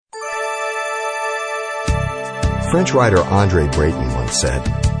French writer Andre Breton once said,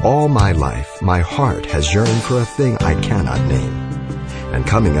 "All my life, my heart has yearned for a thing I cannot name." And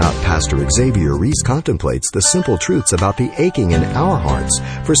coming up, Pastor Xavier Reese contemplates the simple truths about the aching in our hearts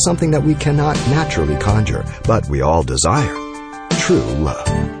for something that we cannot naturally conjure, but we all desire: true love.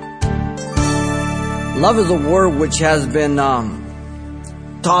 Love is a word which has been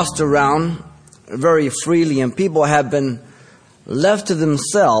tossed around very freely, and people have been left to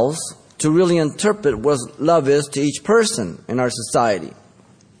themselves to really interpret what love is to each person in our society.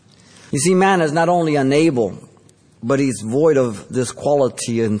 You see, man is not only unable, but he's void of this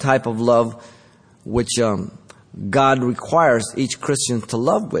quality and type of love which God requires each Christian to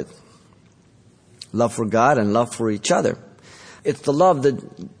love with. Love for God and love for each other. It's the love that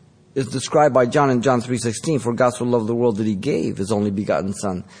is described by John in John 3:16. For God so loved the world that he gave his only begotten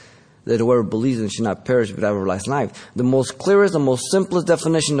Son, that whoever believes in him should not perish but have everlasting life. The most clearest and most simplest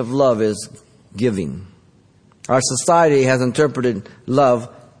definition of love is giving. Our society has interpreted love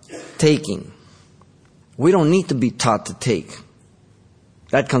taking. We don't need to be taught to take.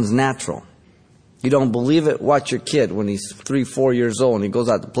 That comes natural. You don't believe it? Watch your kid when he's 3, 4 years old and he goes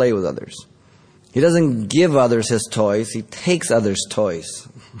out to play with others. He doesn't give others his toys, he takes others' toys.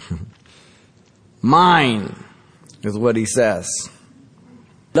 Mine is what he says.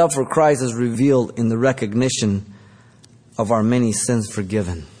 Love for Christ is revealed in the recognition of our many sins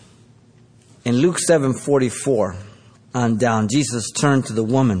forgiven. In Luke 7:44 on down, Jesus turned to the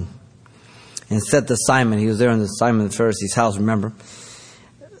woman and said to Simon, he was there in the Simon the Pharisee's house, remember?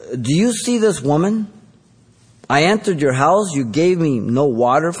 Do you see this woman? I entered your house, you gave me no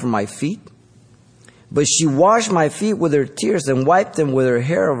water for my feet, but she washed my feet with her tears and wiped them with her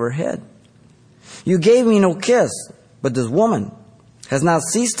hair of her head. You gave me no kiss, but this woman has not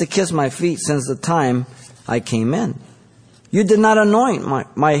ceased to kiss my feet since the time I came in. You did not anoint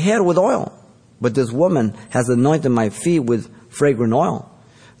my head with oil, but this woman has anointed my feet with fragrant oil.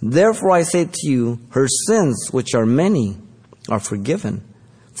 Therefore I say to you, her sins, which are many, are forgiven.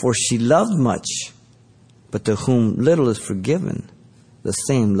 For she loved much, but to whom little is forgiven, the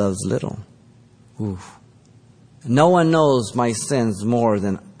same loves little. Oof. No one knows my sins more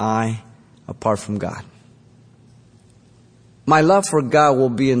than I, apart from God. My love for God will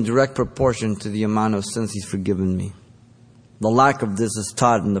be in direct proportion to the amount of sins he's forgiven me. The lack of this is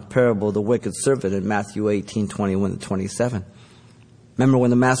taught in the parable of the wicked servant in Matthew 18:21-27. Remember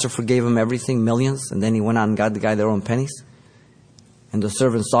when the master forgave him everything, millions, and then he went out and got the guy their own pennies? And the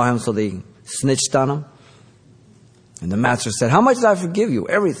servants saw him, so they snitched on him. And the master said, how much did I forgive you?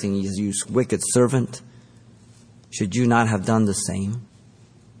 Everything, you wicked servant. Should you not have done the same?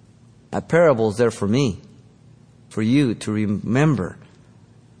 That parable is there for me, for you to remember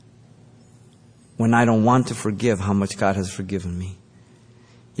when I don't want to forgive how much God has forgiven me.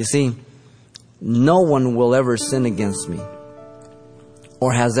 You see, no one will ever sin against me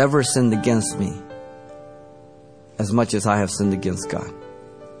or has ever sinned against me as much as I have sinned against God.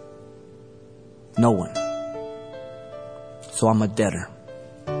 No one. So I'm a debtor.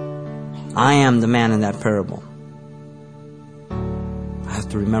 I am the man in that parable. I have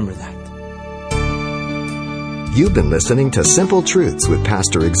to remember that. You've been listening to Simple Truths with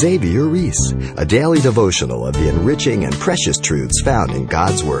Pastor Xavier Reese, a daily devotional of the enriching and precious truths found in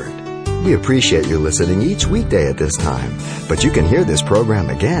God's Word. We appreciate you listening each weekday at this time, but you can hear this program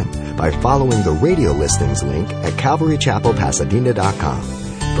again by following the radio listings link at CalvaryChapelPasadena.com.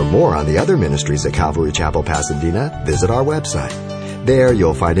 For more on the other ministries at Calvary Chapel Pasadena, visit our website. There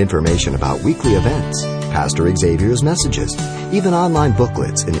you'll find information about weekly events, Pastor Xavier's messages, even online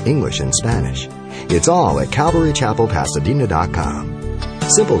booklets in English and Spanish. It's all at CalvaryChapelPasadena.com.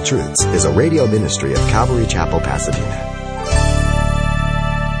 Simple Truths is a radio ministry of Calvary Chapel, Pasadena.